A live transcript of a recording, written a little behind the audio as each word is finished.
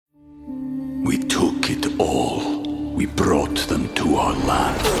We took it all. We brought them to our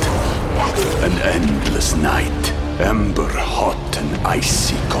land. An endless night, ember hot and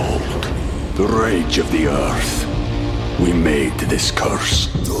icy cold. The rage of the earth. We made this curse.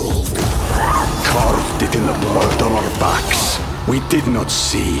 Carved it in the blood on our backs. We did not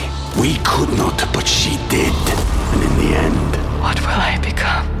see. We could not, but she did. And in the end... What will I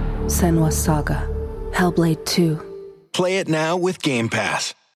become? Senua's Saga. Hellblade 2. Play it now with Game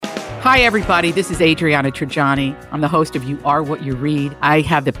Pass. Hi, everybody. This is Adriana Trajani. I'm the host of You Are What You Read. I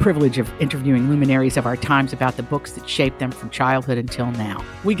have the privilege of interviewing luminaries of our times about the books that shaped them from childhood until now.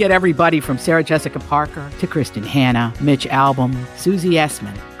 We get everybody from Sarah Jessica Parker to Kristen Hanna, Mitch Albom, Susie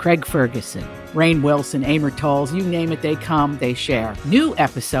Essman, Craig Ferguson, Rainn Wilson, Amor Tolls, you name it, they come, they share. New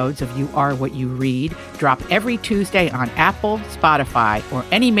episodes of You Are What You Read drop every Tuesday on Apple, Spotify, or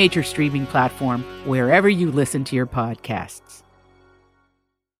any major streaming platform wherever you listen to your podcasts.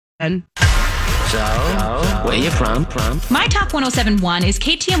 So, where you from? My Talk 1071 is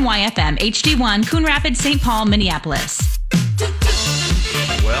KTMY FM, HD1, Coon Rapids, St. Paul, Minneapolis.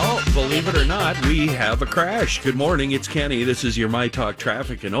 Well, believe it or not, we have a crash. Good morning, it's Kenny. This is your My Talk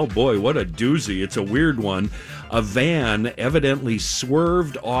traffic, and oh boy, what a doozy. It's a weird one. A van evidently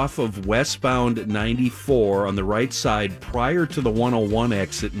swerved off of westbound 94 on the right side prior to the 101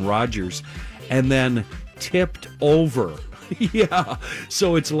 exit in Rogers, and then tipped over. Yeah,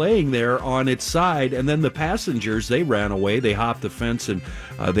 so it's laying there on its side, and then the passengers, they ran away. They hopped the fence, and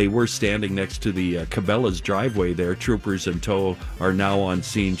they were standing next to the Cabela's driveway there. Troopers in tow are now on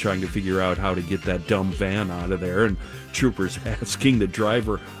scene trying to figure out how to get that dumb van out of there, and troopers asking the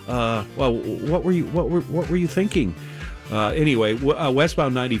driver, well, what were you thinking? Anyway,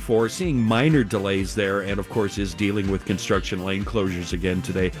 westbound 94, seeing minor delays there, and of course is dealing with construction lane closures again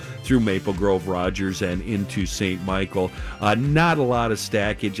today through Maple Grove, Rogers, and into St. Michael. Not a lot of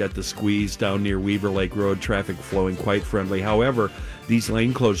stackage at the squeeze down near Weaver Lake Road, traffic flowing quite friendly. However, these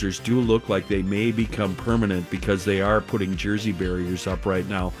lane closures do look like they may become permanent because they are putting Jersey barriers up right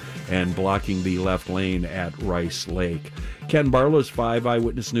now and blocking the left lane at Rice Lake. Ken Barlow's 5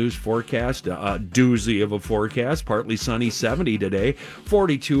 Eyewitness News forecast, a doozy of a forecast. Partly sunny, 70 today,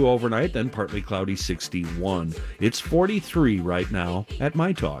 42 overnight, then partly cloudy, 61. It's 43 right now at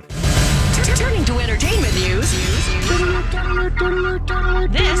My Talk. Turning to entertainment news.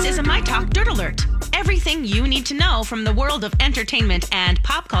 This is a My Talk Dirt Alert. Everything you need to know from the world of entertainment and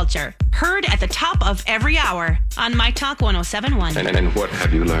pop culture. Heard at the top of every hour on My Talk 1071. And what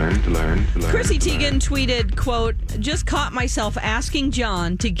have you learned? Chrissy Teigen tweeted, quote, "Just caught myself asking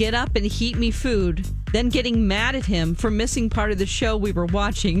John to get up and heat me food, then getting mad at him for missing part of the show we were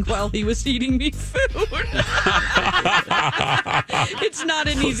watching while he was eating me food." It's not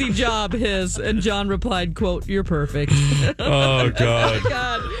an easy job, his. And John replied, quote, "You're perfect." Oh, God. Oh,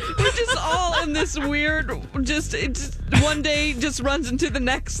 God. We're just all in this weird, it's one day just runs into the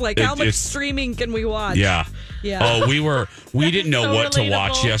next. Like, how much streaming can we watch? Yeah. Oh, we didn't know So what to relatable.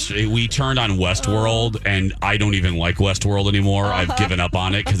 watch yesterday. We turned on Westworld, and I don't even like Westworld anymore. I've given up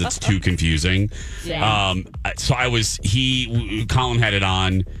on it because it's too confusing. So Colin had it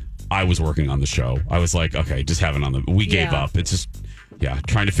on. I was working on the show. I was like, okay, just have it on we gave up. It's just,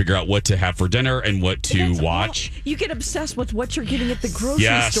 trying to figure out what to have for dinner and what to watch. You get obsessed with what you're getting at the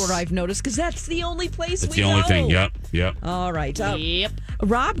grocery store, I've noticed, because that's the only place It's the only thing. Yep. All right.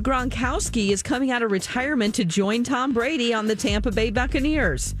 Rob Gronkowski is coming out of retirement to join Tom Brady on the Tampa Bay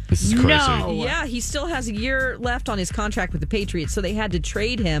Buccaneers. This is crazy. No. Yeah, he still has a year left on his contract with the Patriots, so they had to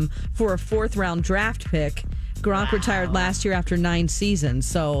trade him for a 4th-round draft pick. Gronk retired last year after 9 seasons,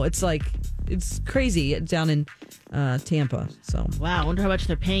 so it's crazy down in Tampa. So wow, I wonder how much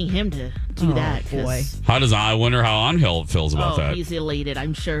they're paying him to do that. Boy, I wonder how Angel feels about that. He's elated.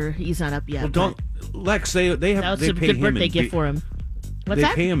 I'm sure he's not up yet. Well, don't Lex. They That's they a pay good him birthday in gift for him. What's they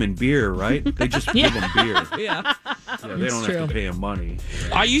that? pay him in beer, right? They just give him beer. Yeah, they don't have to pay him money.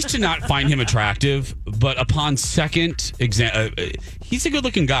 I used to not find him attractive, but upon second exam, he's a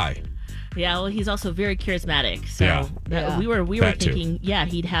good-looking guy. Yeah, well, he's also very charismatic. So we were That thinking,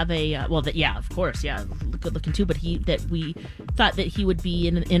 he'd have a of course, good looking too. But we thought that he would be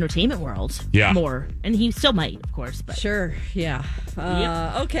in an entertainment world more, and he still might, of course. But sure, yeah.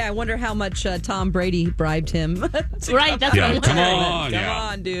 Okay, I wonder how much Tom Brady bribed him. Right, that's what I'm come wondering.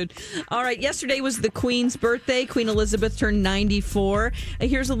 on, dude. All right, yesterday was the Queen's birthday. Queen Elizabeth turned 94.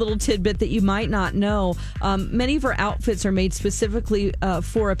 Here's a little tidbit that you might not know. Many of her outfits are made specifically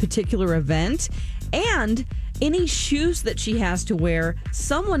for a particular event. And any shoes that she has to wear,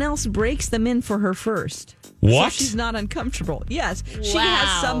 someone else breaks them in for her first. What? So she's not uncomfortable. Yes. She Wow.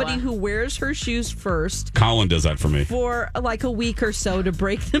 has somebody who wears her shoes first Colin does that for me. for like a week or so to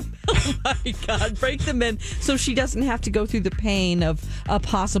break them. Oh my God, break them in so she doesn't have to go through the pain of a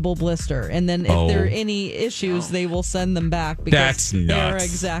possible blister. And then if there are any issues, they will send them back because That's they're nuts.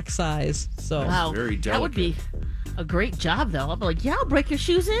 exact size. So Wow. Very That would be delicate. a great job, though. I'll be like, yeah, I'll break your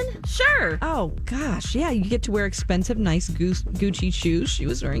shoes in. Sure. Oh gosh, yeah, you get to wear expensive, nice Gucci shoes she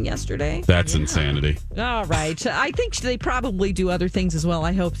was wearing yesterday. That's insanity. All right, I think they probably do other things as well.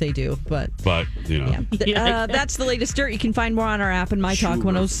 I hope they do, but But, you know. yeah. That's the latest dirt. You can find more on our app and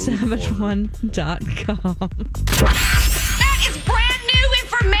mytalk1071.com. That is brand new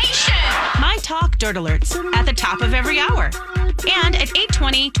information. My Talk Dirt Alerts at the top of every hour. And at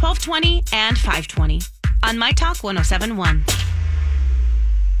 8:20, 12:20, and 5:20 on My Talk 1071.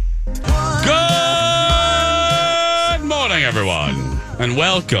 Good morning, everyone, and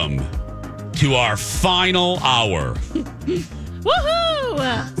welcome to our final hour.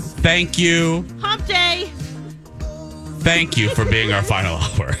 Woohoo! Thank you. Hump day. Thank you for being our final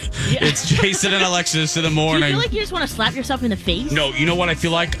hour. Yeah. It's Jason and Alexis in the Do you morning. feel like you just want to slap yourself in the face? No, you know what I feel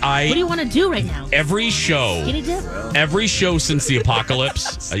like? What do you want to do right now? Every show Skinny dip? Every show since the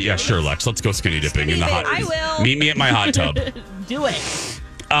apocalypse. Yeah, sure, Lex. Let's go skinny dipping in the hot. I will. Meet me at my hot tub. Do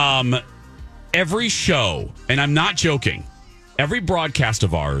it. Every show, and I'm not joking, every broadcast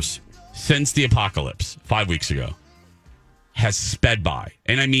of ours since the apocalypse 5 weeks ago has sped by,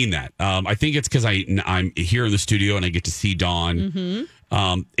 and I mean that. I think it's because I'm here in the studio and I get to see Dawn.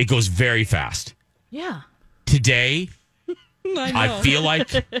 Mm-hmm. It goes very fast. Yeah. Today, I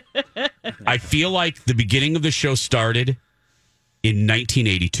I feel like the beginning of the show started in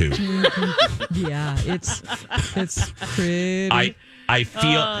 1982. Yeah, it's pretty. I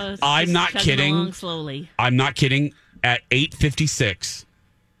feel I'm Just not chugging kidding. along slowly. I'm not kidding. At 8:56,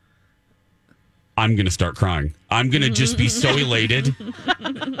 I'm gonna start crying. I'm gonna just be so elated.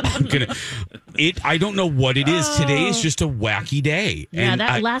 I don't know what it is. Today is just a wacky day. Yeah,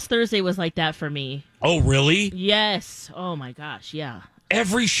 And last Thursday was like that for me. oh, really? Yes. Oh my gosh. Yeah.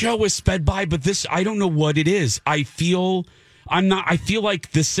 Every show is sped by, but this, I don't know what it is. I feel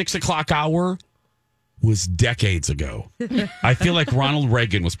like the 6 o'clock hour was decades ago. I feel like Ronald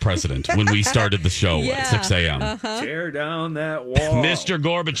Reagan was president when we started the show at 6 a.m. Tear down that wall. Mr.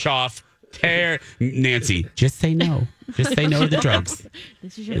 Gorbachev, Nancy, just say no. Just say no to the drugs.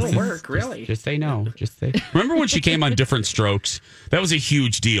 This is your It'll work, really. Just say no. Just say. Remember when she came on Different Strokes? That was a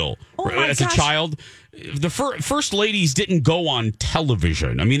huge deal. As a child, the first ladies didn't go on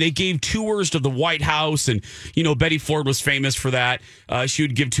television. I mean, they gave tours to the White House, and Betty Ford was famous for that. She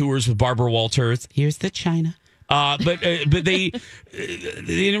would give tours with Barbara Walters. Here's the China. But they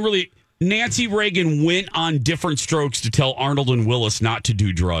didn't really. Nancy Reagan went on Different Strokes to tell Arnold and Willis not to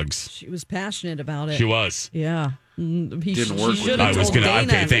do drugs. She was passionate about it. She was. Yeah. Didn't work with I was going gonna.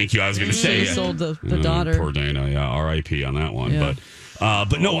 Okay, thank you. I was gonna say She sold the daughter. Poor Dana. Yeah, R.I.P. on that one. Yeah.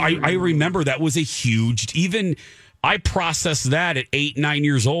 But no, I remember that was a huge. Even I processed that at 8, 9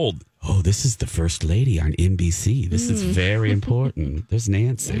 years old. Oh, this is the first lady on NBC. This is very important. There's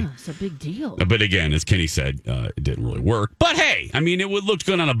Nancy. Yeah, it's a big deal. But again, as Kenny said, it didn't really work. But hey, I mean, it looked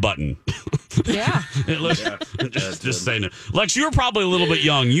good on a button. Yeah. It looked, just say no. Lex, you were probably a little bit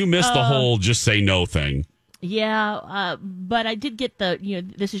young. You missed the whole just say no thing. Yeah, but I did get the,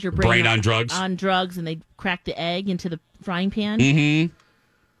 this is your Brain on drugs? On drugs, and they cracked the egg into the frying pan. Mm-hmm.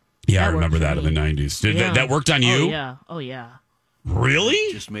 Yeah, I That remember worked that for in the me. 90s. Did Yeah. that worked on you? Oh, yeah.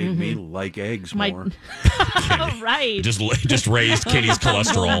 Really? Just made me like eggs more. Oh, right. Just raised Katie's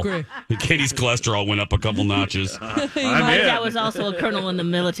cholesterol. hungry. Katie's cholesterol went up a couple notches. My dad was also a colonel in the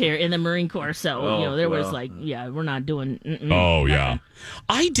military, in the Marine Corps. So, there was we're not doing. Oh, yeah.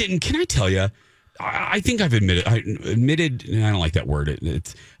 I didn't. Can I tell you? I think I've admitted. I don't like that word.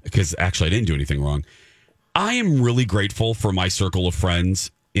 It's because actually I didn't do anything wrong. I am really grateful for my circle of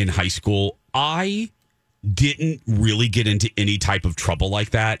friends in high school. I didn't really get into any type of trouble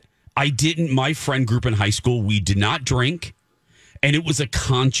like that. My friend group in high school, we did not drink, and it was a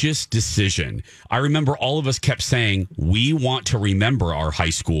conscious decision. I remember all of us kept saying, we want to remember our high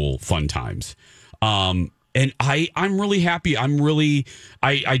school fun times. And I'm really happy.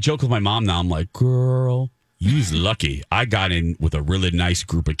 I joke with my mom now. I'm like, girl, you's lucky. I got in with a really nice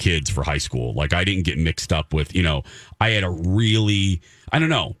group of kids for high school. Like, I didn't get mixed up with, I had a really, I don't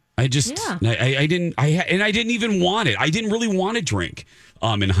know. I just, I didn't even want it. I didn't really want to drink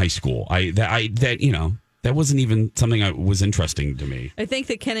in high school. That wasn't even something that was interesting to me. I think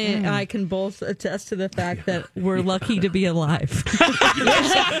that Kenny and I can both attest to the fact that we're lucky to be alive.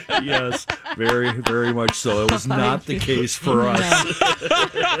 Yes. Very, very much so. It was not the case for us.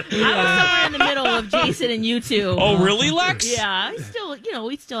 I was somewhere in the middle of Jason and you two. Oh, really, Lex? Yeah,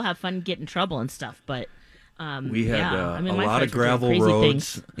 we still have fun, get in trouble and stuff, but we had a my lot of friends were doing gravel crazy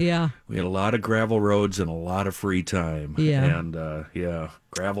roads. things. Yeah. We had a lot of gravel roads and a lot of free time. Yeah. And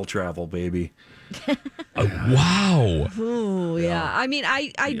gravel travel, baby. Wow. Oh, yeah. I mean,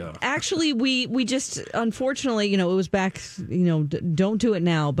 I actually, we just, unfortunately, it was back, don't do it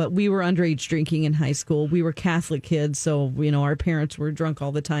now, but we were underage drinking in high school. We were Catholic kids, so, our parents were drunk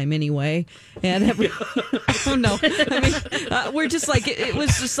all the time anyway. And oh, no. I mean, we're just like, it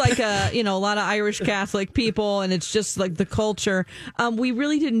was just like, a lot of Irish Catholic people, and it's just like the culture. We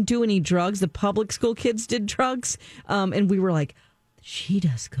really didn't do any drugs. The public school kids did drugs. And we were like, she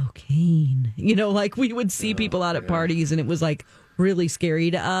does cocaine. Like we would see people out at parties, and it was like really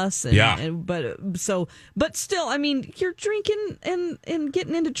scary to us. But still, I mean, you're drinking and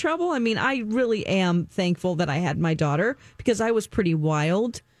getting into trouble. I mean, I really am thankful that I had my daughter because I was pretty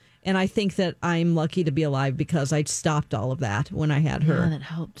wild. And I think that I'm lucky to be alive because I stopped all of that when I had her. Yeah, that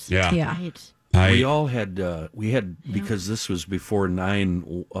helps. Yeah. Right. We all had, because this was before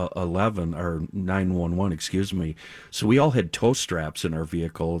 9/11 or 9/11, excuse me. So we all had tow straps in our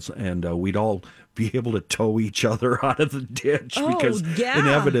vehicles, and we'd all be able to tow each other out of the ditch because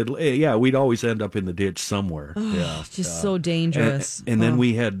inevitably, we'd always end up in the ditch somewhere. It's just so dangerous. And then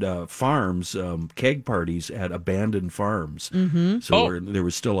we had farms, keg parties at abandoned farms. Mm-hmm. So there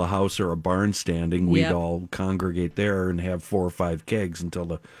was still a house or a barn standing. We'd all congregate there and have 4 or 5 kegs until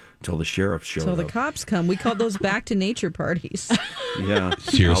the sheriff showed up. So the cops come. We called those back to nature parties. Yeah.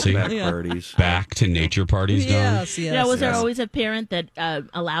 Seriously? Outback parties. Back to nature parties, Dawn? Yes. Yeah, was there always a parent that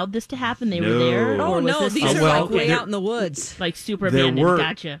allowed this to happen? They were there? Oh, or was no. this These are like way out in the woods. like super abandoned.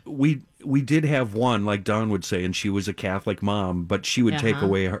 Gotcha. We did have one, like Dawn would say, and she was a Catholic mom, but she would take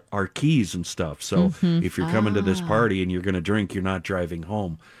away our keys and stuff. So if you're coming to this party and you're going to drink, you're not driving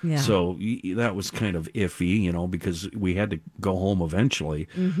home. Yeah. So that was kind of iffy, because we had to go home eventually.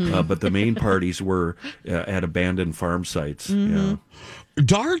 But the main parties were at abandoned farm sites. Yeah.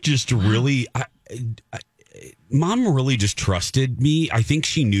 Dar just really, Mom really just trusted me. I think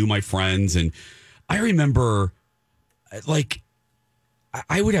she knew my friends, and I remember,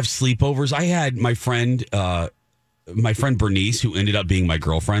 I would have sleepovers. I had my friend Bernice, who ended up being my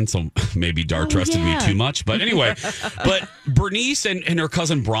girlfriend. So maybe Dar trusted me too much. But anyway, but Bernice and her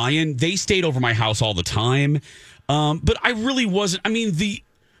cousin Brian, they stayed over my house all the time. But I really wasn't. I mean,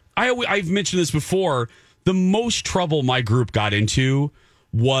 I've mentioned this before. The most trouble my group got into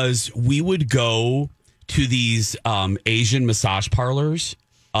was we would go to these Asian massage parlors.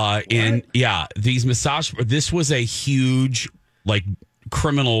 These massage. This was a huge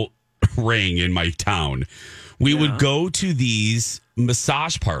criminal ring in my town. We would go to these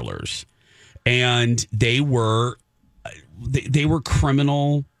massage parlors, and they were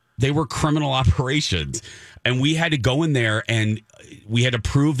criminal. They were criminal operations, and we had to go in there and we had to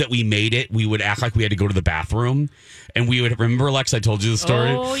prove that we made it. We would act like we had to go to the bathroom, and we would remember, Lex, I told you the story.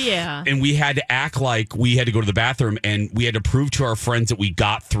 Oh yeah. And we had to act like we had to go to the bathroom, and we had to prove to our friends that we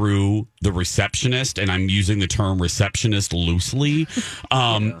got through the receptionist, and I'm using the term receptionist loosely.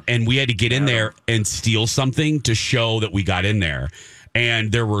 And we had to get in there and steal something to show that we got in there.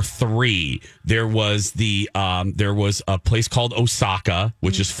 And there were 3. There was a place called Osaka,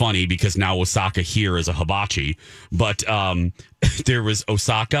 which is funny because now Osaka here is a hibachi. But there was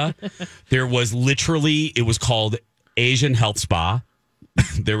Osaka. There was it was called Asian Health Spa.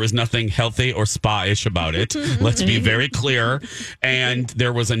 There was nothing healthy or spa-ish about it. Let's be very clear. And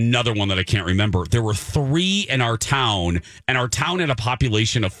there was another one that I can't remember. There were 3 in our town, and our town had a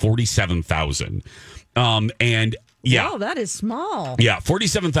population of 47,000. Wow, that is small. Yeah,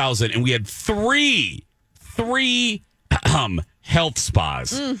 47,000, and we had three health spas.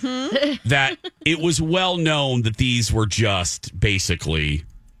 That it was well known that these were just basically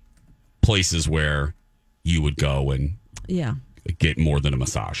places where you would go and get more than a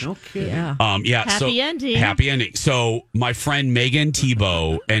massage. Okay. Yeah. Happy ending. Happy ending. So my friend Megan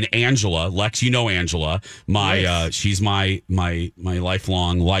Tebow and Angela, Lex, you know Angela, she's my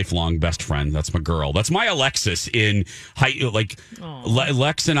lifelong best friend. That's my girl. That's my Alexis in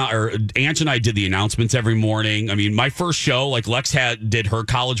Lex and Ange and I did the announcements every morning. I mean, my first show, Lex did her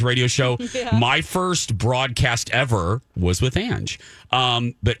college radio show. My first broadcast ever was with Ange.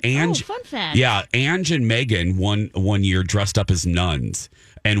 But Ange, fun fact. Yeah, Ange and Megan one year dressed up as nuns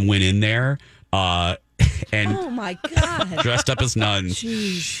and went in there. and oh my God, dressed up as nuns.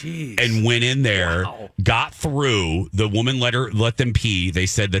 Jeez. And went in there, got through. The woman let them pee. They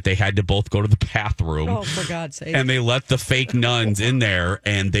said that they had to both go to the bathroom. Oh, for God's sake. And they let the fake nuns in there,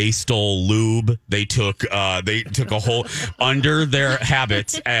 and they stole lube. They took a whole under their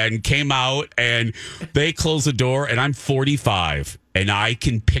habits and came out, and they closed the door. And I'm 45, and I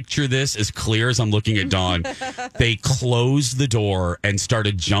can picture this as clear as I'm looking at Dawn. They closed the door and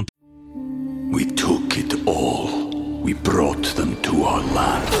started jumping. We took it all. We brought them to our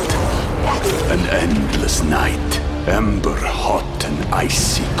land. An endless night, ember hot and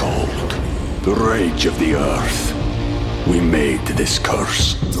icy cold. The rage of the earth. We made this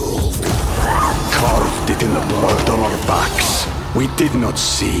curse. Carved it in the blood on our backs. We did not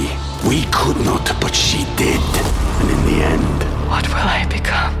see. We could not, but she did. And in the end, What will I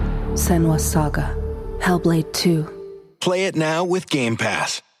become? Senua's Saga. Hellblade 2. Play it now with Game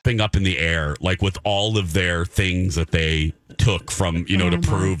Pass. Up in the air, like with all of their things that they took from, to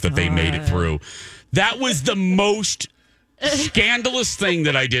prove that they made it through. That was the most scandalous thing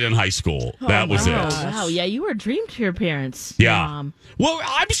that I did in high school. That was it. Wow, yeah, you were a dream to your parents. Yeah. Well,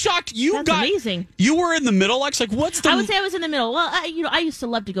 I'm shocked That's amazing. You were in the middle, Lex. Like, what's the? I would say I was in the middle. Well, I used to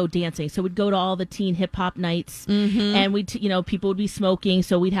love to go dancing, so we'd go to all the teen hip hop nights, and we'd, people would be smoking,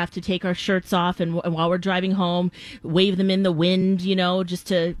 so we'd have to take our shirts off, and while we're driving home, wave them in the wind, just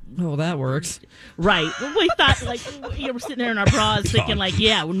to. Oh, that works. Right. We thought we're sitting there in our bras, thinking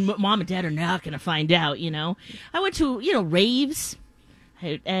yeah, mom and dad are not going to find out. I went to raves,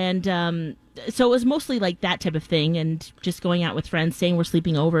 and so it was mostly like that type of thing, and just going out with friends, saying we're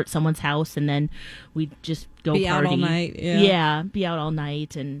sleeping over at someone's house, and then we'd just go be party. Out all night. Yeah, be out all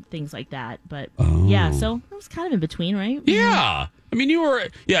night and things like that. But yeah, so it was kind of in between, right? Yeah. I mean,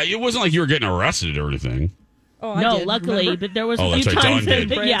 it wasn't like you were getting arrested or anything. Oh, no, did, luckily, remember? but there was Oh, a few that's right, times Dawn that,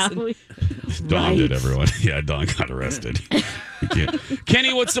 did. yeah. Dawn did, everyone. Yeah, Dawn got arrested.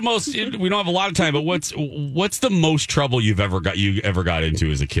 Kenny, what's the most? We don't have a lot of time, but what's the most trouble you ever got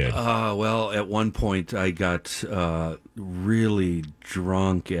into as a kid? Well, at one point I got really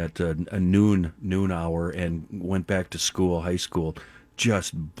drunk at a noon hour and went back to school, high school,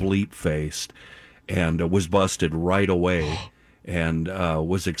 just bleep faced, and was busted right away. And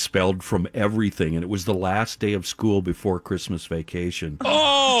was expelled from everything. And it was the last day of school before Christmas vacation.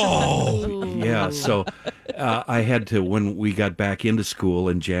 Oh! Yeah, so I had to, when we got back into school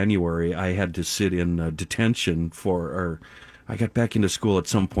in January, I had to sit in detention I got back into school at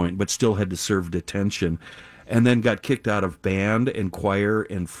some point, but still had to serve detention. And then got kicked out of band and choir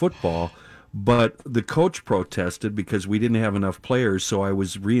and football. But the coach protested because we didn't have enough players, so I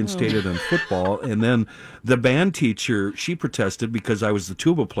was reinstated in football. And then the band teacher, she protested because I was the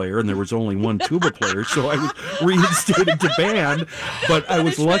tuba player, and there was only one tuba player, so I was reinstated to band. But I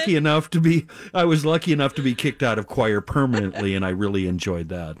was lucky enough to be kicked out of choir permanently, and I really enjoyed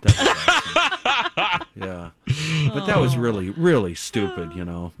that. Yeah, but that was really, really stupid.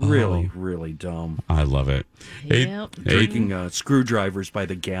 Really, really dumb. I love it. Yep. Drinking screwdrivers by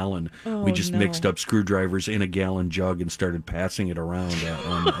the gallon. We just mixed up screwdrivers in a gallon jug and started passing it around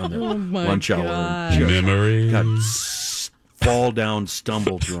on the lunch hour. Memory. Got fall down,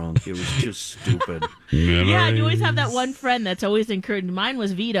 stumble drunk. It was just stupid. Yeah, and you always have that one friend that's always encouraged. Mine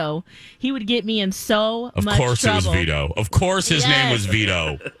was Vito. He would get me in so much trouble. Of course it was Vito. Of course his name was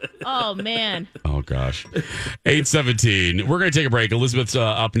Vito. Oh, man. Oh, gosh. 8:17. We're going to take a break. Elizabeth's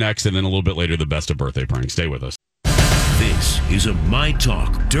up next, and then a little bit later, the best of birthday pranks. Stay with us. This is a My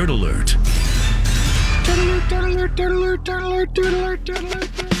Talk Dirt Alert.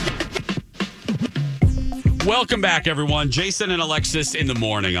 Welcome back, everyone. Jason and Alexis in the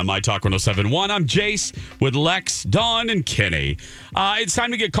morning on My Talk 107.1. I'm Jace with Lex, Dawn, and Kenny. It's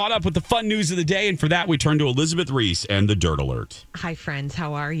time to get caught up with the fun news of the day, and for that, we turn to Elizabeth Reese and the Dirt Alert. Hi, friends.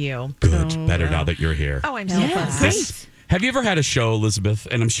 How are you? Good. Better now that you're here. Oh, I'm so fun. Have you ever had a show, Elizabeth?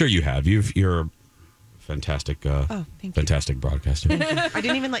 And I'm sure you have. You're a fantastic, fantastic broadcaster. I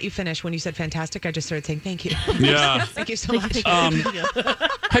didn't even let you finish. When you said fantastic, I just started saying thank you. Yeah. Thank you so much.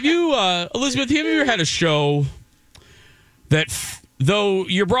 Have you, Elizabeth, have you ever had a show that, though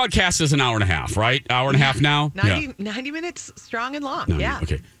your broadcast is an hour and a half, right? Hour and a half now? 90 minutes strong and long. Yeah.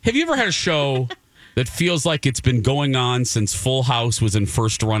 Okay. Have you ever had a show that feels like it's been going on since Full House was in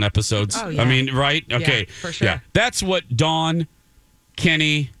first run episodes? Oh, yeah. I mean, right? Okay. Yeah, for sure. Yeah. That's what Dawn,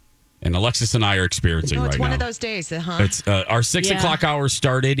 Kenny, and Alexis and I are experiencing right now. It's one of those days, huh? It's our 6 o'clock hour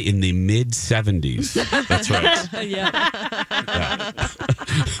started in the mid 70s. That's right. Yeah.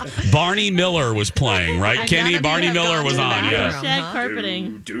 Barney Miller was playing, right, Kenny? Barney Miller was on. Yeah. Shag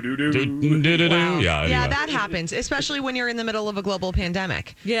carpeting. Yeah. Yeah, that happens, especially when you're in the middle of a global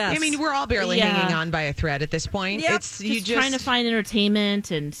pandemic. Yes. I mean, we're all barely hanging on by a thread at this point. Yep. It's you just trying to find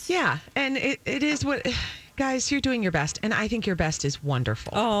entertainment and and it is what. Guys, you're doing your best, and I think your best is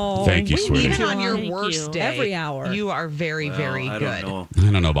wonderful. Oh, thank you, sweetie. Even on your worst day, every hour, you are very, very good. I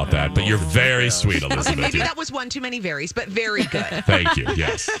don't know about that, but you're very sweet, Elizabeth. Maybe that was one too many varies, but very good. Thank you.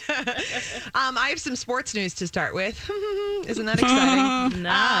 Yes. I have some sports news to start with. Isn't that exciting?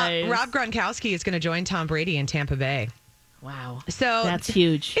 Nice. Rob Gronkowski is going to join Tom Brady in Tampa Bay. Wow. So that's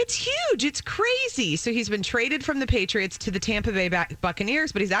huge. It's huge. It's crazy. So he's been traded from the Patriots to the Tampa Bay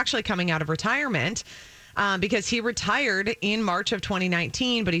Buccaneers, but he's actually coming out of retirement. Because he retired in March of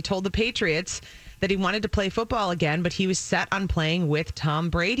 2019, but he told the Patriots that he wanted to play football again, but he was set on playing with Tom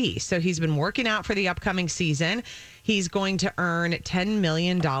Brady. So he's been working out for the upcoming season. He's going to earn $10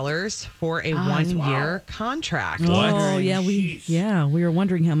 million for a one-year contract. Oh, yeah, we were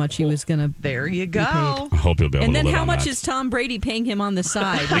wondering how much he was going to. There you go. I hope he'll be able and to then live how on much that. is Tom Brady paying him on the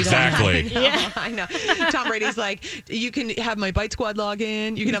side? Exactly. I know. Tom Brady's like, you can have my Bite Squad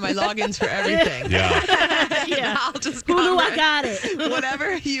login. You can have my logins for everything. Yeah. I'll just Hulu, I got it.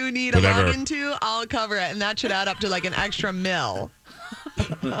 Whatever you need Whatever. a login to, I'll cover it, and that should add up to like an extra $1 million.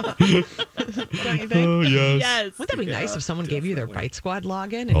 Don't you think? Oh, yes. Yes. Wouldn't that be nice if someone gave you their Bite Squad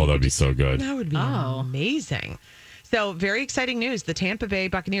login? And Oh, that'd be so good. that would be amazing. So very exciting news. The Tampa Bay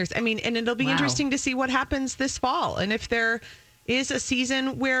Buccaneers. I mean, and it'll be interesting to see what happens this fall. And if there is a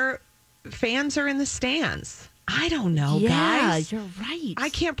season where fans are in the stands. I don't know, guys. Yeah, you're right. I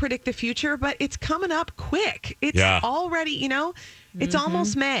can't predict the future, but it's coming up quick. It's already, it's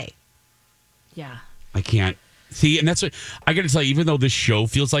almost May. Yeah. I can't. See, and that's what I got to tell you, even though this show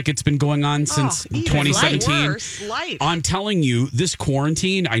feels like it's been going on since 2017, life. I'm telling you, this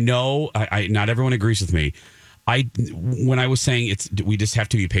quarantine, I know I not everyone agrees with me. When I was saying we just have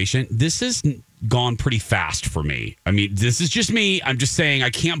to be patient, this has gone pretty fast for me. I mean, this is just me. I'm just saying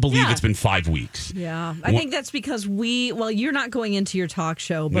I can't believe it's been 5 weeks. Yeah. I think that's because you're not going into your talk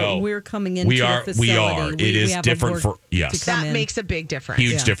show, but No. we're coming into We are. a facility. We are. It is have different work for yes. to come That in. makes a big difference.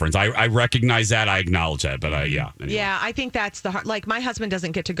 Huge difference. I recognize that. I acknowledge that. But anyway. Yeah, I think that's the hard. Like, my husband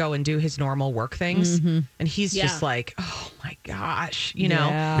doesn't get to go and do his normal work things. And he's just like, oh my gosh,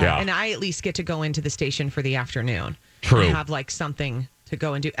 Yeah. And I at least get to go into the station for the afternoon. True. And have like something to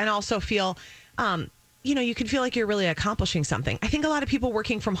go and do. And also feel, you can feel like you're really accomplishing something. I think a lot of people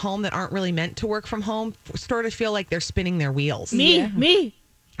working from home that aren't really meant to work from home sort of feel like they're spinning their wheels. Me.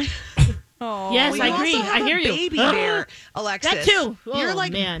 Oh, Yes, Well, I you agree. also have I hear a you. baby there, Alexis. That too. You're Oh,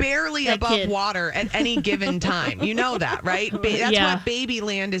 like man. barely That above kid. water at any given time. You know that, right? That's Yeah. what baby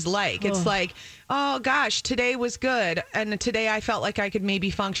land is like. It's like, oh gosh, today was good, and today I felt like I could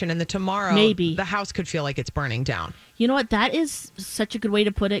maybe function, and tomorrow Maybe. the house could feel like it's burning down. You know what? That is such a good way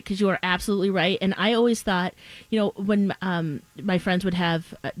to put it because you are absolutely right. And I always thought, when my friends would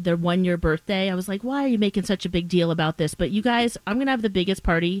have their 1-year birthday, I was like, why are you making such a big deal about this? But you guys, I'm going to have the biggest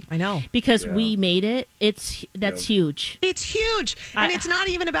party. I know. Because we made it. That's huge. It's huge. And it's not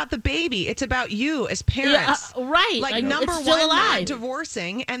even about the baby. It's about you as parents. Right. Like, number it's still one, alive. not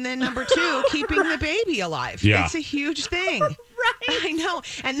divorcing. And then number two, keeping the baby alive. Yeah. It's a huge thing. Right. I know.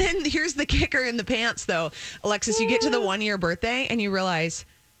 And then here's the kicker in the pants, though. Alexis, you get to the 1-year birthday and you realize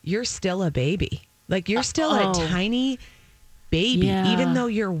you're still a baby. Like, you're still a tiny baby, Yeah. even though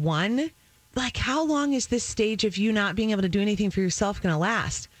you're 1. Like, how long is this stage of you not being able to do anything for yourself going to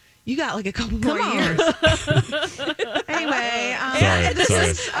last? You got like a couple more years. Anyway,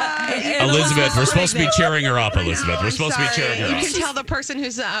 Sorry. Elizabeth, we're supposed to be cheering her up, Elizabeth. We're supposed to be cheering her You up. can tell the person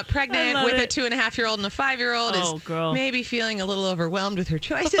who's pregnant with a 2.5-year-old and a 5-year-old is girl. maybe feeling a little overwhelmed with her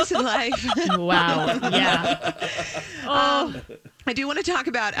choices in life. Wow. Yeah. I do want to talk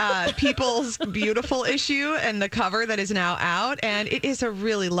about People's Beautiful issue and the cover that is now out. And it is a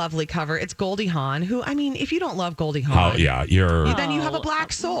really lovely cover. It's Goldie Hawn, who, I mean, if you don't love Goldie Hawn, Oh, yeah. You're then you have a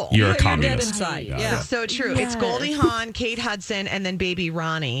black soul. a You're dead communist. inside. Yeah. Yeah. It's so true. It's Goldie Hawn, Kate Hudson, and then baby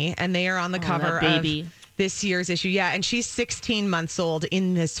Ronnie. And they are on the cover that baby. of this year's issue. Yeah, and she's 16 months old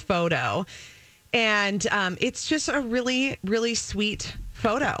in this photo. And it's just a really, really sweet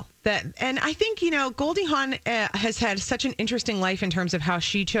photo. And I think, Goldie Hawn has had such an interesting life in terms of how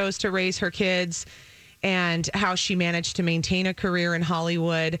she chose to raise her kids and how she managed to maintain a career in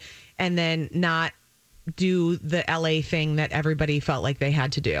Hollywood and then not do the LA thing that everybody felt like they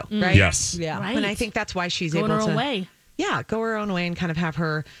had to do, right? Yes. Yeah. Right. And I think that's why she's Going able her to. own way. go her own way and kind of have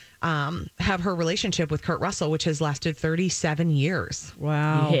her relationship with Kurt Russell, which has lasted 37 years.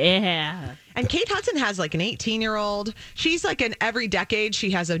 Wow. Yeah. And Kate Hudson has like an 18-year-old. She's like in every decade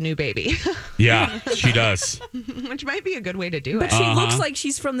she has a new baby. Yeah, she does. Which might be a good way to do it. But she looks like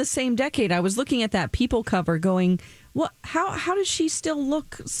she's from the same decade. I was looking at that People cover going, what? How does she still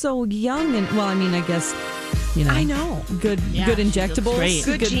look so young? And well, I mean, I guess, I know. Good injectables,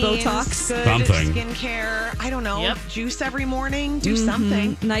 good jeans, Botox, good something. skincare. I don't know. Juice every morning. Do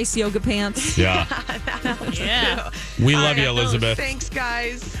something. Nice yoga pants. Yeah. We love you, Elizabeth. Thanks,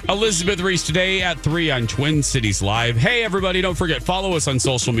 guys. Elizabeth Reese today at 3 on Twin Cities Live. Hey, everybody, don't forget, follow us on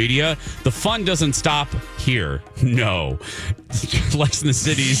social media. The fun doesn't stop here. No. Lex in the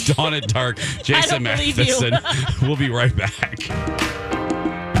Cities, Dawn at Dark, Jason Matheson. We'll be right back.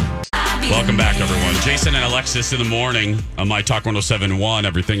 Welcome back, everyone. Jason and Alexis in the morning on My Talk 107.1,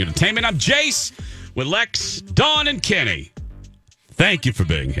 Everything Entertainment. I'm Jace with Lex, Dawn, and Kenny. Thank you for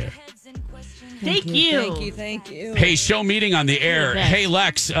being here. Thank you. Hey, show meeting on the air. Hey,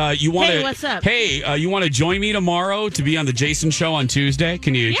 Lex, you want to? Hey, what's up? Hey, you want to join me tomorrow to be on the Jason Show on Tuesday?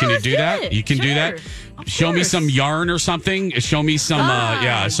 Can you do that? It. You can do that. Show me some yarn or something. Show me some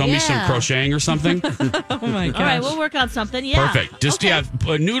me some crocheting or something. Oh my gosh. All right, we'll work on something. Yeah. Perfect. Just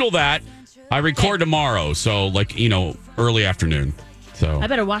noodle that. I record tomorrow, so early afternoon. So I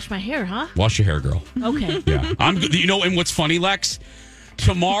better wash my hair, huh? Wash your hair, girl. Okay. Yeah, I'm. And what's funny, Lex?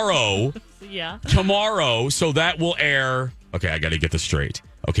 Tomorrow. Yeah. Tomorrow, so that will air. Okay, I got to get this straight.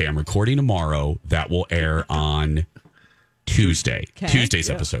 Okay, I'm recording tomorrow. That will air on Tuesday. Okay. Tuesday's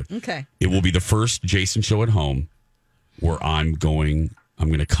episode. Okay. It will be the first Jason Show at home where I'm going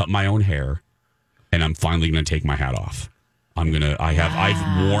to cut my own hair, and I'm finally going to take my hat off. I've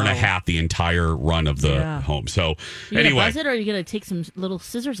worn a hat the entire run of the home. So You're anyway, gonna buzz it, or are you gonna take some little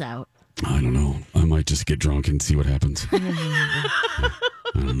scissors out? I don't know. I might just get drunk and see what happens. I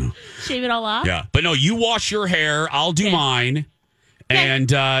don't know. Shave it all off? Yeah. But no, you wash your hair. I'll do mine.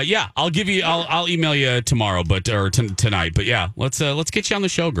 And I'll give you. I'll email you tomorrow, tonight. But yeah, let's get you on the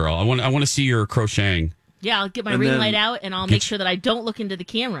show, girl. I want to see your crocheting. Yeah, I'll get my ring light out, and I'll make sure that I don't look into the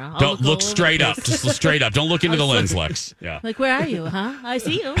camera. Don't look straight up. Just look straight up. Don't look into the lens, Lex. Yeah. Like, where are you? Huh? I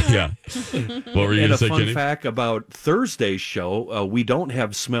see you. Yeah. What were you going to say, And a Kenny? fun fact about Thursday's show: we don't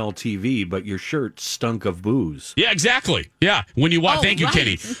have Smell TV, but your shirt stunk of booze. Yeah, exactly. Yeah. When you watch, thank you,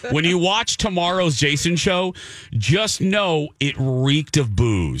 Kenny. When you watch tomorrow's Jason Show, just know it reeked of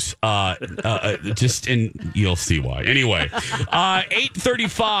booze. You'll see why. Anyway,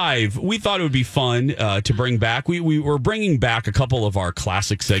 8:35. We thought it would be fun to bring back. We were bringing back a couple of our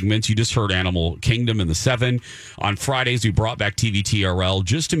classic segments. You just heard Animal Kingdom and the Seven. On Fridays, we brought back TVTRL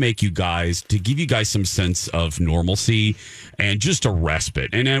just to give you guys some sense of normalcy and just a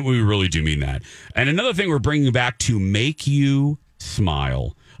respite. And we really do mean that. And another thing we're bringing back to make you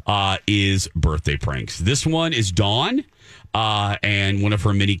smile is birthday pranks. This one is Dawn. And one of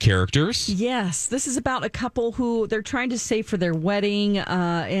her mini characters. Yes, this is about a couple who they're trying to save for their wedding,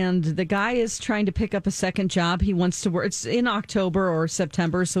 and the guy is trying to pick up a second job. He wants to work. It's in October or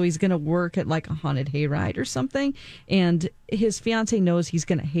September, so he's going to work at like a haunted hayride or something. And his fiance knows he's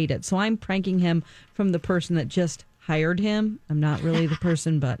going to hate it, so I'm pranking him from the person that just hired him. I'm not really the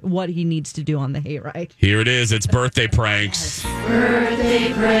person, but what he needs to do on the hayride. Here it is. It's birthday pranks.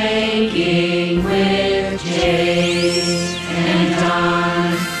 Birthday pranking with Jay and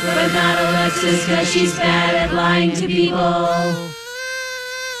Dawn, but not Alexis because she's bad at lying to people.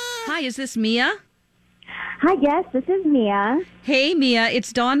 Hi, is this Mia? Hi, yes, this is Mia. Hey, Mia,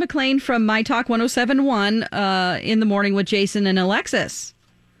 it's Dawn McLean from My Talk 107.1 in the morning with Jason and Alexis.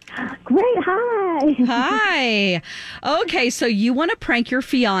 Great, hi. Hi. Okay, so you want to prank your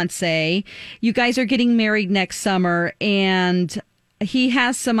fiance. You guys are getting married next summer, and he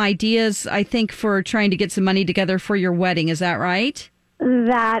has some ideas, I think, for trying to get some money together for your wedding. Is that right?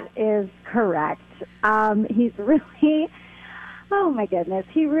 That is correct. He's really, oh my goodness,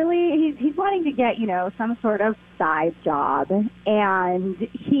 he's wanting to get, some sort of side job, and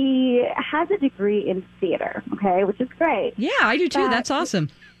he has a degree in theater, okay, which is great. Yeah, I do too. That's awesome.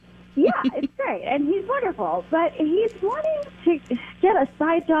 Yeah, it's great, and he's wonderful, but he's wanting to get a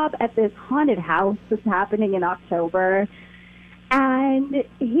side job at this haunted house that's happening in October, and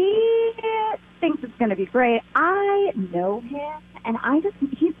he thinks it's going to be great. I know him, and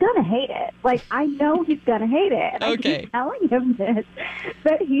he's going to hate it. Like, I know he's going to hate it. And okay. I keep telling him this,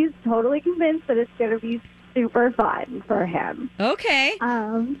 but he's totally convinced that it's going to be super fun for him. Okay.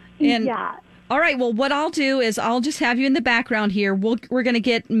 Yeah. All right. Well, what I'll do is I'll just have you in the background here. We're going to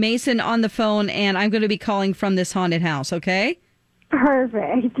get Mason on the phone, and I'm going to be calling from this haunted house, okay?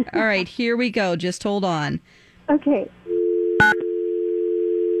 Perfect. All right. Here we go. Just hold on. Okay.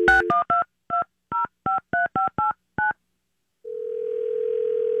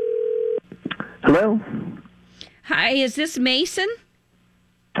 Hello? Hi, is this Mason?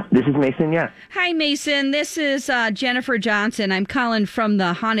 This is Mason, yeah. Hi, Mason. This is Jennifer Johnson. I'm calling from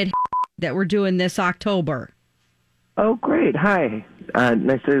the haunted that we're doing this October. Oh, great. Hi.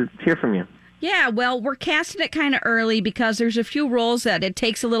 Nice to hear from you. Yeah, well, we're casting it kind of early because there's a few roles that it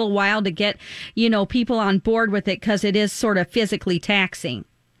takes a little while to get, people on board with it because it is sort of physically taxing.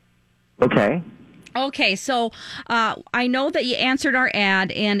 Okay. Okay, so I know that you answered our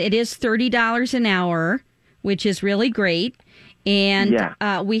ad, and it is $30 an hour, which is really great. And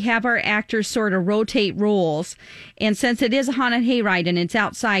we have our actors sort of rotate roles. And since it is a haunted hayride and it's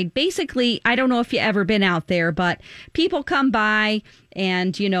outside, basically, I don't know if you've ever been out there, but people come by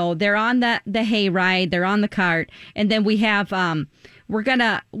and, they're on the hayride, they're on the cart. And then we have,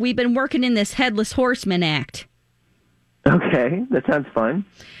 we've been working in this Headless Horseman act. Okay, that sounds fun.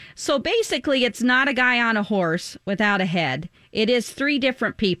 So basically, it's not a guy on a horse without a head. It is 3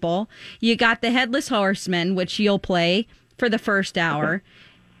 different people. You got the Headless Horseman, which you'll play for the first hour. Okay.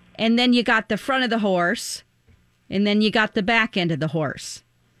 And then you got the front of the horse. And then you got the back end of the horse.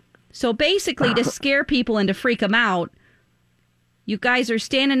 So basically, to scare people and to freak them out, you guys are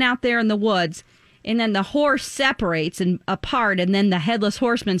standing out there in the woods. And then the horse separates apart. And then the Headless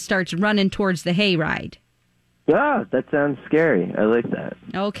Horseman starts running towards the hayride. Yeah, that sounds scary. I like that.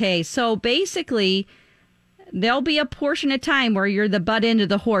 Okay, so basically, there'll be a portion of time where you're the butt end of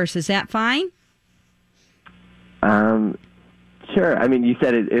the horse. Is that fine? Sure. I mean, you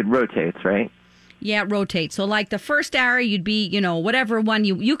said it rotates, right? Yeah, it rotates. So like the first hour, you'd be, whatever one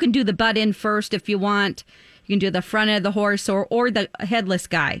you can do the butt end first if you want. You can do the front of the horse or the headless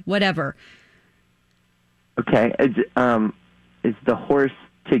guy, whatever. Okay. Is the horse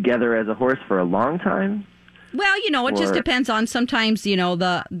together as a horse for a long time? Well, it just depends on sometimes, they want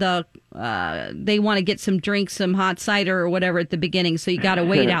to get some drinks, some hot cider or whatever at the beginning. So you got to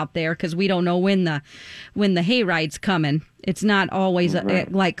wait out there because we don't know when the hayride's coming. It's not always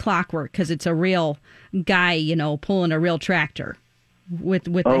like clockwork because it's a real guy, pulling a real tractor with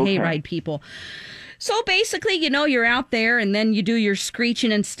the hayride people. So basically, you're out there and then you do your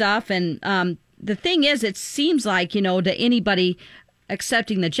screeching and stuff. And the thing is, it seems like, to anybody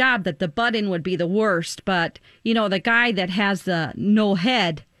accepting the job that the butt-in would be the worst. But, the guy that has the no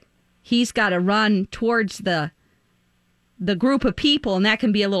head, he's got to run towards the group of people, and that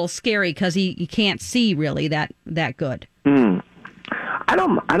can be a little scary because he can't see really that good. I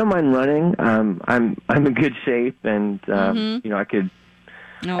don't mind running. I'm in good shape, and I could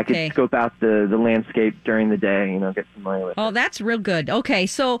scope out the landscape during the day, get familiar with it. Oh, that's real good. Okay,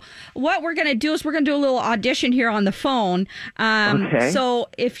 so what we're going to do is we're going to do a little audition here on the phone. Okay. So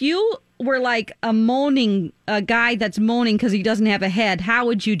if you were like a guy that's moaning because he doesn't have a head, how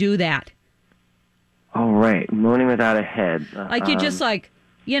would you do that? All right, moaning without a head. Like you just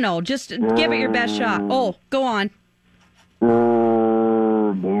just give it your best shot. Oh, go on.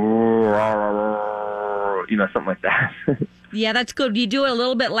 Something like that. Yeah, that's good. You do it a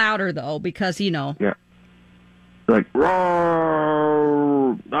little bit louder, though, because, Yeah. Like,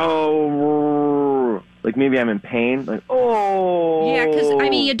 oh, like maybe I'm in pain. Like, oh. Yeah, because,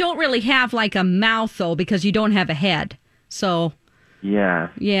 you don't really have, like, a mouth, though, because you don't have a head. So. Yeah.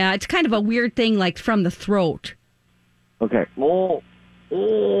 Yeah, it's kind of a weird thing, like, from the throat. Okay.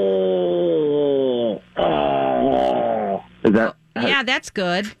 Is that... Yeah, that's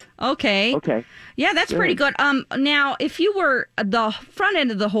good. Okay. Okay. Yeah, that's pretty good. Now, if you were the front end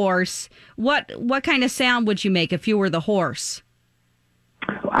of the horse, what kind of sound would you make if you were the horse?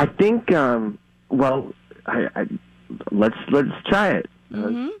 I think. Well, let's try it.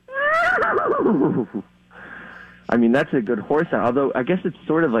 Mm-hmm. That's a good horse sound. Although I guess it's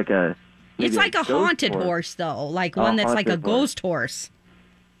sort of like a. It's like a haunted horse, though, like one that's like a ghost horse.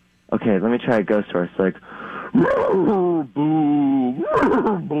 Okay, let me try a ghost horse. Like.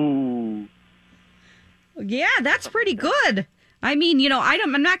 Yeah, that's pretty good. I'm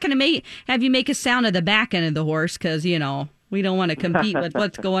not going to have you make a sound of the back end of the horse because, we don't want to compete with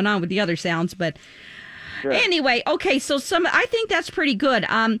what's going on with the other sounds. But sure. Anyway, okay, so I think that's pretty good.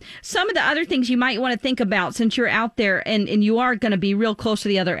 Some of the other things you might want to think about since you're out there and you are going to be real close to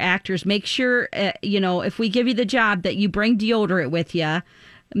the other actors, make sure, if we give you the job that you bring deodorant with you.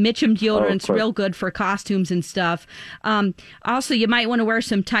 Mitchum deodorant's real good for costumes and stuff. Also, you might want to wear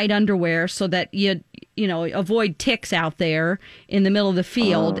some tight underwear so that you avoid ticks out there in the middle of the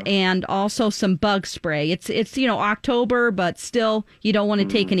field, and also some bug spray. It's October, but still you don't want to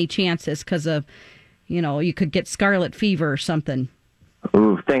take any chances because of you could get scarlet fever or something.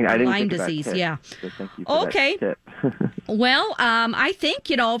 Ooh, I didn't Lyme think about disease, tick, yeah. So thank you for Okay. that tip. Well, I think,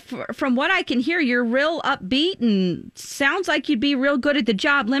 from what I can hear, you're real upbeat and sounds like you'd be real good at the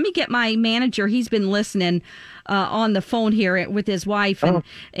job. Let me get my manager. He's been listening on the phone here with his wife,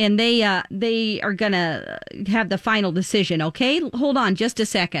 and they are going to have the final decision, okay? Hold on just a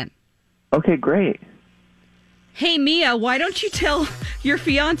second. Okay, great. Hey, Mia, why don't you tell your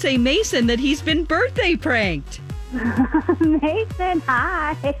fiancé Mason that he's been birthday pranked? Mason,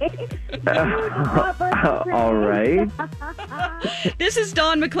 hi. All right. This is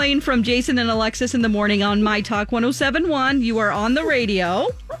Dawn McClain from Jason and Alexis in the Morning on My Talk 107.1. You are on the radio.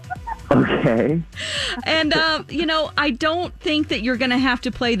 Okay. And, I don't think that you're going to have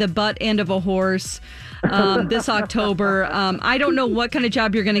to play the butt end of a horse this October. I don't know what kind of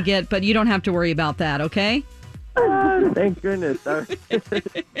job you're going to get, but you don't have to worry about that, okay? Thank goodness.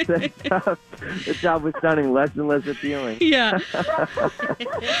 The job was sounding less and less appealing. Yeah.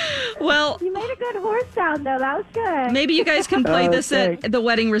 Well, you made a good horse sound, though. That was good. Maybe you guys can play this at the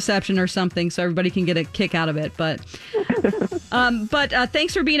wedding reception or something, so everybody can get a kick out of it. But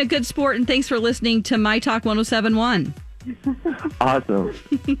thanks for being a good sport, and thanks for listening to My Talk 107.1. Awesome.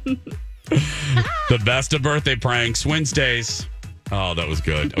 The best of birthday pranks Wednesdays. Oh, that was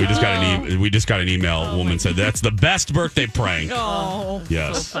good. We just got an email. A woman said that's the best birthday prank. Oh,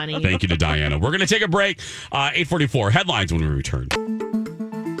 yes. so funny. Thank you to Diana. We're going to take a break. 8:44 headlines when we return.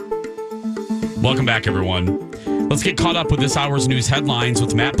 Welcome back, everyone. Let's get caught up with this hour's news headlines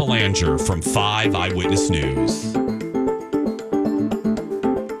with Matt Belanger from 5 Eyewitness News.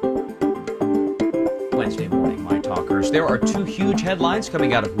 Wednesday morning, My Talkers. There are two huge headlines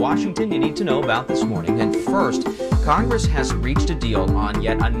coming out of Washington you need to know about this morning. And first, Congress has reached a deal on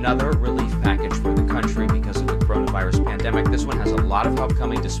yet another relief package for the country because of the coronavirus pandemic. This one has a lot of help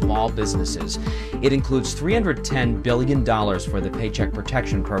coming to small businesses. It includes $310 billion for the Paycheck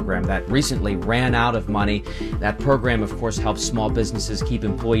Protection Program that recently ran out of money. That program, of course, helps small businesses keep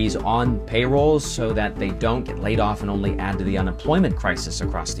employees on payrolls so that they don't get laid off and only add to the unemployment crisis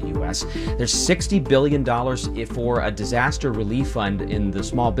across the U.S. There's $60 billion for a disaster relief fund in the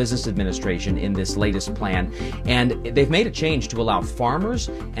Small Business Administration in this latest plan. And they've made a change to allow farmers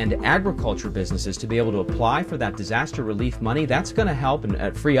and agriculture businesses to be able to apply for that disaster relief money. That's going to help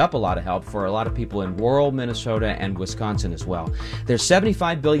and free up a lot of help for a lot of people in rural Minnesota and Wisconsin as well. There's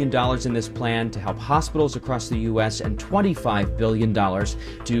 $75 billion in this plan to help hospitals across the U.S. and $25 billion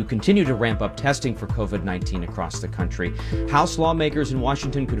to continue to ramp up testing for COVID-19 across the country. House lawmakers in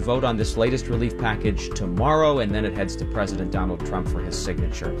Washington could vote on this latest relief package tomorrow, and then it heads to President Donald Trump for his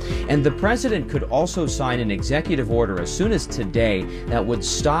signature. And the president could also sign an executive order as soon as today that would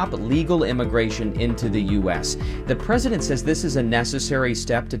stop legal immigration into the U.S. The president says this is a necessary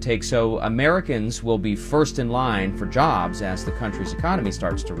step to take so Americans will be first in line for jobs as the country's economy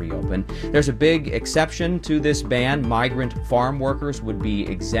starts to reopen. There's a big exception to this ban. Migrant farm workers would be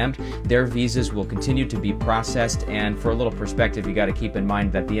exempt. Their visas will continue to be processed. And for a little perspective, you got to keep in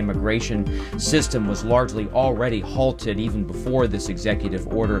mind that the immigration system was largely already halted even before this executive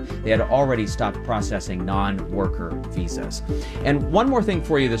order. They had already stopped processing non-worker visas. And one more thing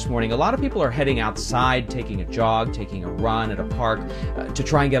for you this morning. A lot of people are heading outside, taking a jog, taking a run at a park to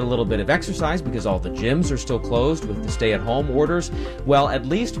try and get a little bit of exercise because all the gyms are still closed with the stay-at-home orders. Well, at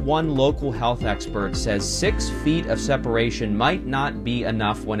least one local health expert says 6 feet of separation might not be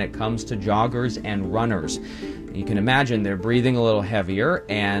enough when it comes to joggers and runners. You can imagine they're breathing a little heavier,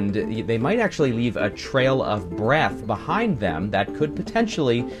 and they might actually leave a trail of breath behind them that could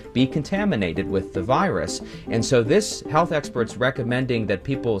potentially be contaminated with the virus. And so this health expert's recommending that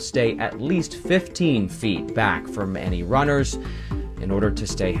people stay at least 15 feet back from any runners in order to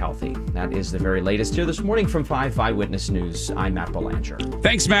stay healthy. That is the very latest here this morning from 5 Eyewitness News. I'm Matt Belanger.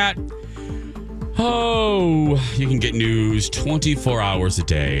 Thanks, Matt. Oh, you can get news 24 hours a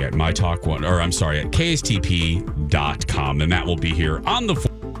day at KSTP.com. And Matt will be here on the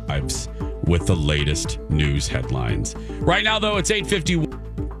 4-5s with the latest news headlines. Right now, though, it's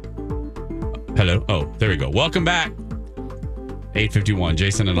 8:51. Hello. Oh, there we go. Welcome back. 8:51.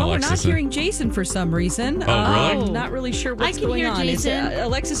 Jason and Alexis. We're not hearing Jason for some reason. Oh, really? Not really sure what's I can going hear on. Jason.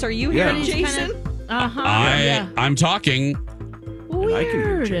 Alexis, are you hearing Jason? I'm talking. Weird. I can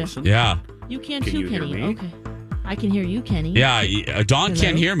hear Jason. Yeah. You can Can too, you hear Kenny. me? Okay. I can hear you, Kenny. Yeah, Dawn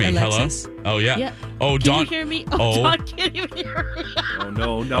can't hear me. Alexis? Hello? Oh, yeah. Yeah. Oh, Can Dawn. you hear me? Oh, Dawn can't even hear me. Oh,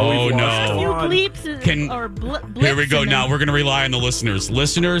 no. Oh, We've no. lost A few Dawn. bleeps or blips. Here we go. and Now then- we're going to rely on the listeners.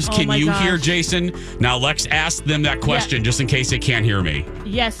 Listeners, Oh, can my you hear gosh. Jason? Now let's ask them that question just in case they can't hear me.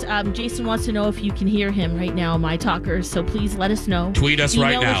 Yes, Jason wants to know if you can hear him right now, My Talkers. So please let us know. Tweet us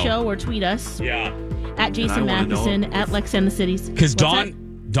right Email now. the show or tweet us. Yeah. At Jason Matheson, at Lex and the Cities. Because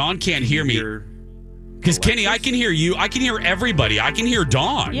Dawn can't hear me. Because Kenny, I can hear you. I can hear everybody. I can hear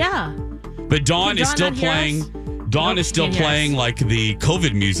Dawn. Yeah. But Dawn is still playing. Dawn is still playing like the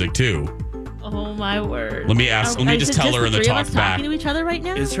COVID music too. Oh my word! Let me ask. Let me just tell her in the talk back. Talking to each other right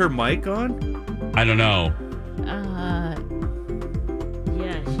now. Is her mic on? I don't know.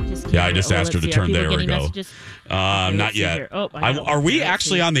 Yeah, she just. Yeah, I just asked her to turn. There we go. Okay, not yet. Are we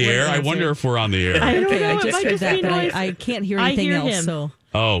actually on the air? I wonder if we're on the air. I just heard that, but I can't hear anything else. Him. So.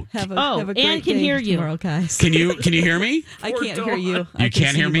 Oh, have a great and can day hear you tomorrow, guys. Can you hear me? I can't hear you. You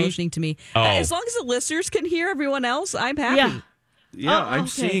can't hear me? Motioning to me. Oh. As long as the listeners can hear everyone else, I'm happy. Yeah, I'm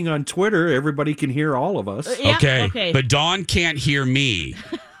seeing on Twitter everybody can hear all of us. Okay, but Dawn can't hear me.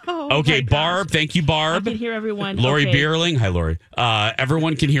 Okay, Barb. Thank you, Barb. I can hear everyone. Lori Bierling. Hi, Lori.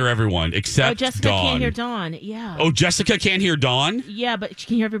 Everyone can hear everyone except Jessica Dawn. can't hear Dawn. Yeah. Oh, Jessica can't hear Dawn? Yeah, but she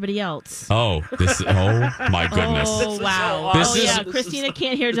can hear everybody else. Oh, my goodness. Oh, wow. Christina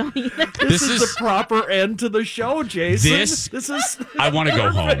can't hear Dawn either. This is the proper end to the show, Jason. This is. I want to go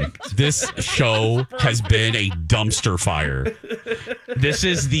home. This show has been a dumpster fire. This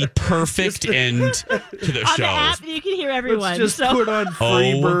is the perfect end to the on show. The app, you can hear everyone. Let's just put on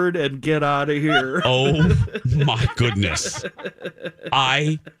Freebird and get out of here. Oh my goodness.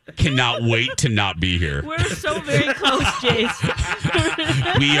 I cannot wait to not be here. We're so very close,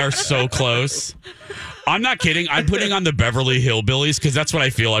 Jace. We are so close. I'm not kidding. I'm putting on the Beverly Hillbillies because that's what I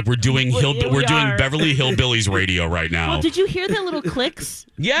feel like. We're doing doing Beverly Hillbillies radio right now. Well, did you hear the little clicks?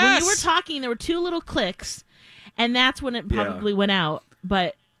 Yes. When you were talking, there were two little clicks, and that's when it probably went out.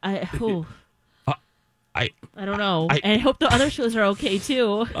 But I don't know. I hope the other shows are okay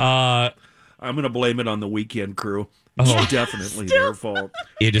too. I'm going to blame it on the weekend crew. It's definitely their fault.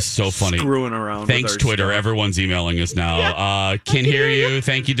 It is so funny. Screwing around. Thanks, with our Twitter. stuff. Everyone's emailing us now. Can hear you.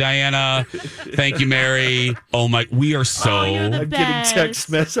 Thank you, Diana. Thank you, Mary. Oh my, we are so. I'm getting text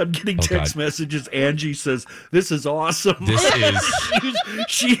messages. Angie says, "This is awesome." This is.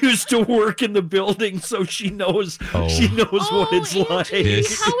 she used to work in the building, so she knows. She knows what it's like.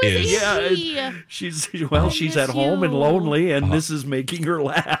 This is. She's at home and lonely, and this is making her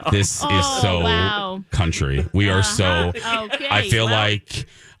laugh. This is so country. We are so. Okay, I feel like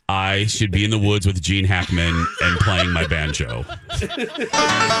I should be in the woods with Gene Hackman and playing my banjo.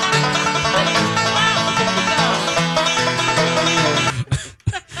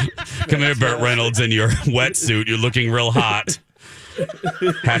 Come here, Burt Reynolds, in your wetsuit. You're looking real hot.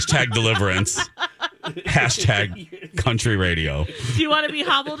 Hashtag deliverance. Hashtag country radio. Do you want to be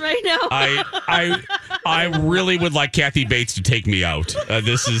hobbled right now? I really would like Kathy Bates to take me out.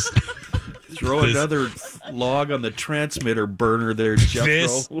 This is. Throw another log on the transmitter burner there,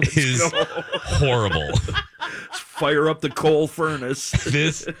 Jethro. This is horrible. Fire up the coal furnace.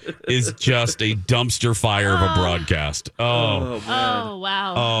 This is just a dumpster fire of a broadcast. Oh, man. Oh,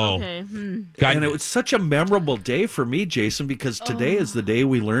 wow. Oh. Okay. God. And it was such a memorable day for me, Jason, because today is the day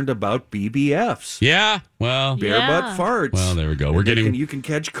we learned about BBFs. Yeah. Well, bare butt farts. Well, there we go. You can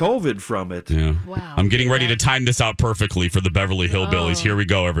catch COVID from it. Yeah. Wow. I'm getting ready to time this out perfectly for the Beverly Hillbillies. Here we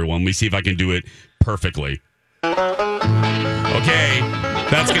go, everyone. Let me see if I can do it perfectly. Okay.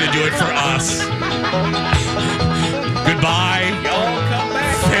 That's going to do it for us. Goodbye. Y'all come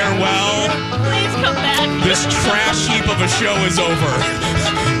back. Farewell. Please come back. This trash heap of a show is over.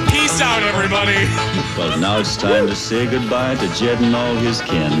 Peace out, everybody. Well, now it's time to say goodbye to Jed and all his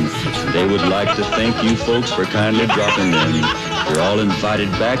kin. They would like to thank you folks for kindly dropping in. You're all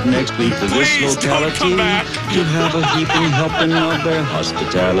invited back next week to this locality to have a heaping helping of their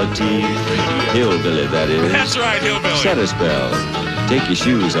hospitality. Hillbilly, that is. That's right, Hillbilly. Set a spell. Take your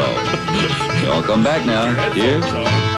shoes off. Y'all come back now. Here.